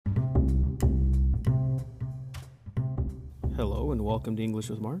Hello and welcome to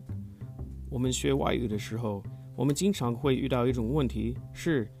English with Mark. 我们学外语的时候，我们经常会遇到一种问题，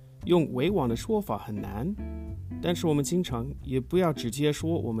是用委婉的说法很难，但是我们经常也不要直接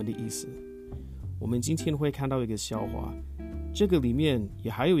说我们的意思。我们今天会看到一个笑话，这个里面也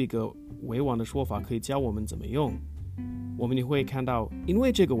还有一个委婉的说法可以教我们怎么用。我们也会看到，因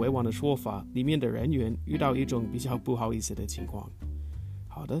为这个委婉的说法，里面的人员遇到一种比较不好意思的情况。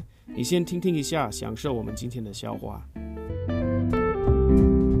好的，你先听听一下，享受我们今天的笑话。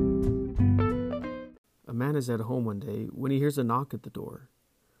A man is at home one day when he hears a knock at the door.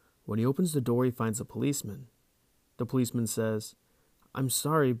 When he opens the door, he finds a policeman. The policeman says, "I'm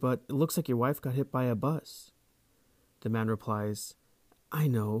sorry, but it looks like your wife got hit by a bus." The man replies, "I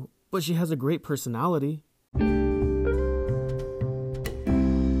know, but she has a great personality."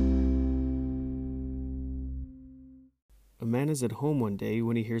 A man is at home one day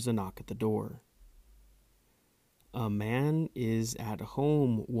when he hears a knock at the door. A man is at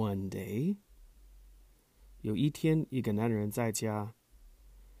home one day. 有一天，一个男人在家。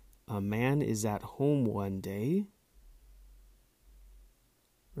A man is at home one day.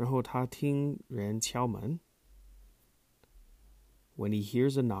 然后他听人敲门。When he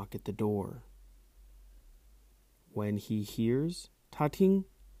hears a knock at the door. When he hears, 他听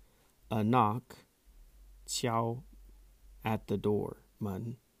a knock 敲 at the door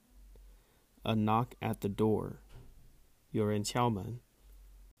门 A knock at the door 有人敲门。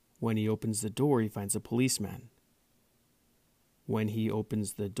When he opens the door, he finds a policeman. When he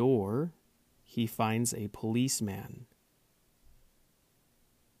opens the door, he finds a policeman.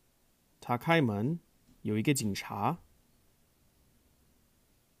 他开门，有一个警察。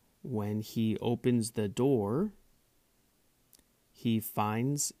When he opens the door, he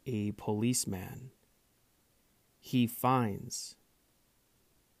finds a policeman. He finds.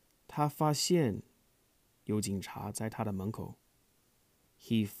 他发现有警察在他的门口。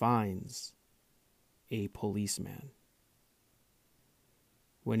He finds a policeman.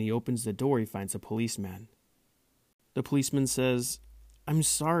 When he opens the door, he finds a policeman. The policeman says, "I'm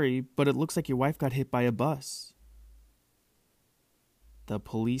sorry, but it looks like your wife got hit by a bus." The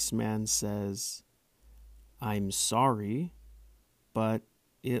policeman says, "I'm sorry, but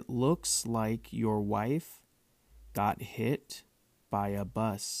it looks like your wife got hit by a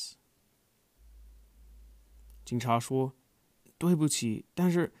bus." 警察说，对不起，但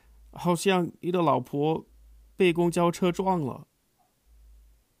是好像你的老婆被公交车撞了。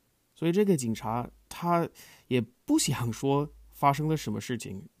所以这个警察他也不想说发生了什么事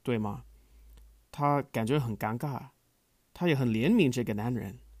情，对吗？他感觉很尴尬，他也很怜悯这个男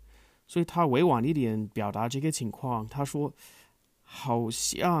人，所以他委婉一点表达这个情况。他说，好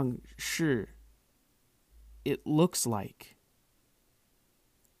像是 It looks like。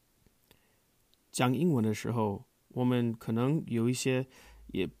 讲英文的时候，我们可能有一些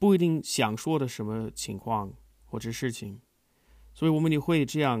也不一定想说的什么情况或者事情，所以我们也会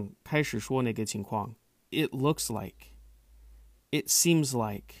这样开始说那个情况。It looks like, it seems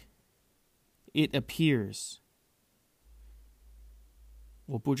like, it appears。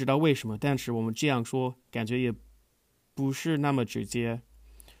 我不知道为什么，但是我们这样说感觉也不是那么直接，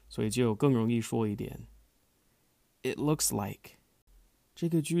所以就更容易说一点。It looks like。 这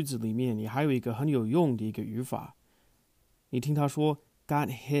个句子里面也还有一个很有用的一个语法，你听他说 got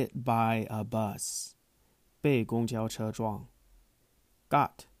hit by a bus， 被公交车撞。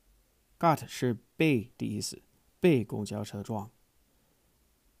 got 是被的意思，被公交车撞。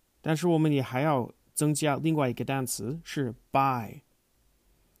但是我们也还要增加另外一个单词，是 by。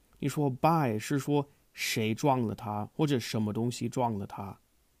 你说 by 是说谁撞了他，或者什么东西撞了他。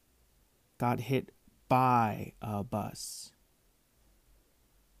 got hit by a bus。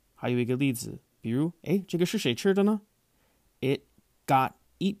 还有一个例子，比如这个是谁吃的呢？ It got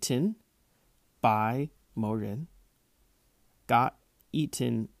eaten by 某人。 Got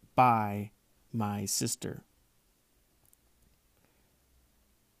eaten by my sister。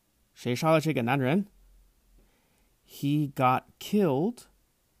 谁杀了这个男人？ He got killed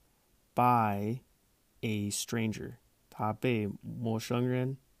by a stranger。 他被陌生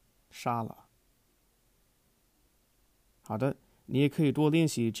人杀了。好的，你也可以多练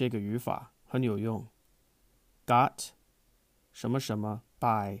习这个语法，很有用。 got 什么什么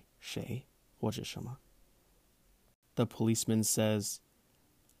by 谁或者什么。 The policeman says,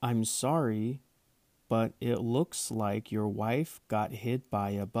 "I'm sorry, but it looks like your wife got hit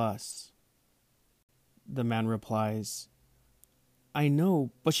by a bus." The man replies, "I know,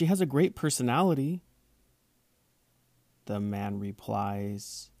 but she has a great personality." The man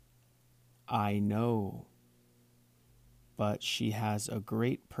replies, "I know, but she has a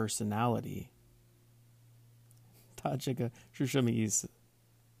great personality." 他这个是什么意思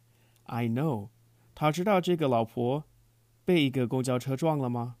 ？I know， 他知道这个老婆被一个公交车撞了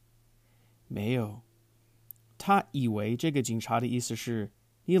吗？没有，他以为这个警察的意思是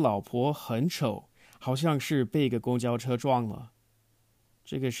你老婆很丑，好像是被一个公交车撞了。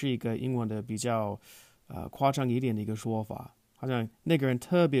这个是一个英文的比较夸张一点的一个说法，好像那个人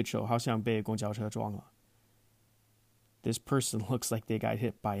特别丑，好像被公交车撞了。This person looks like they got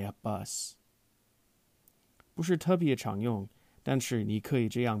hit by a bus。不是特别常用，但是你可以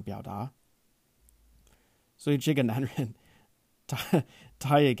这样表达。所以这个男人，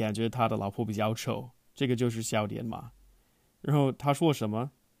他也感觉他的老婆比较丑，这个就是笑点嘛。然后他说什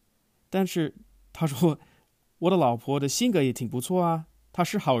么？但是他说我的老婆的性格也挺不错啊，她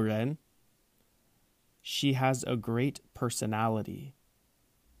是好人。She has a great personality.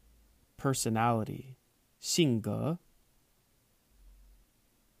 Personality， 性格。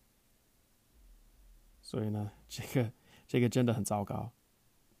所以呢，这个真的很糟糕。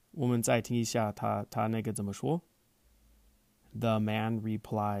我们再听一下他那个怎么说。The man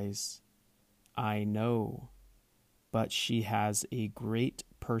replies, I know, but she has a great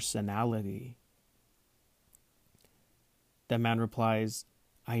personality. The man replies,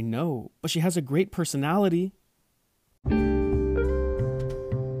 I know, but she has a great personality.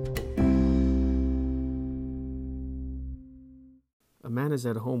 A man is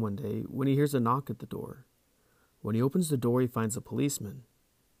at home one day when he hears a knock at the door. When he opens the door, he finds a policeman.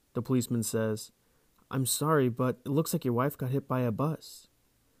 The policeman says, I'm sorry, but it looks like your wife got hit by a bus.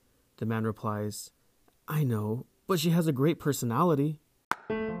 The man replies, I know, but she has a great personality.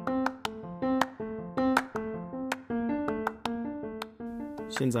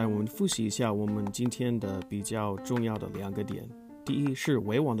 现在我们复习一下我们今天的比较重要的2个点。第一是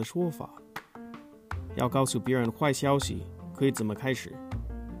委婉的说法，要告诉别人坏消息，可以怎么开始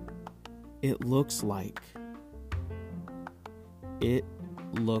 ？It looks like. It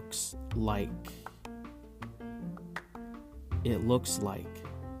looks like. It looks like.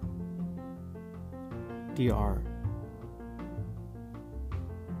 第二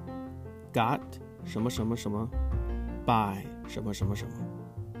got 什么什么什么 by 什么什么什么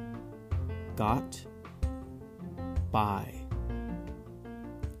got by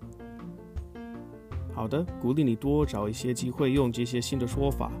好的，鼓励你多找一些机会用这些新的说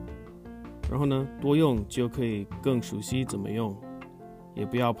法，然后呢，多用就可以更熟悉怎么用，也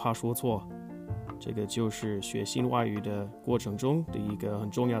不要怕说错，这个就是学新外语的过程中的一个很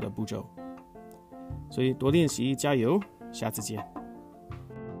重要的步骤。所以多练习，加油，下次见。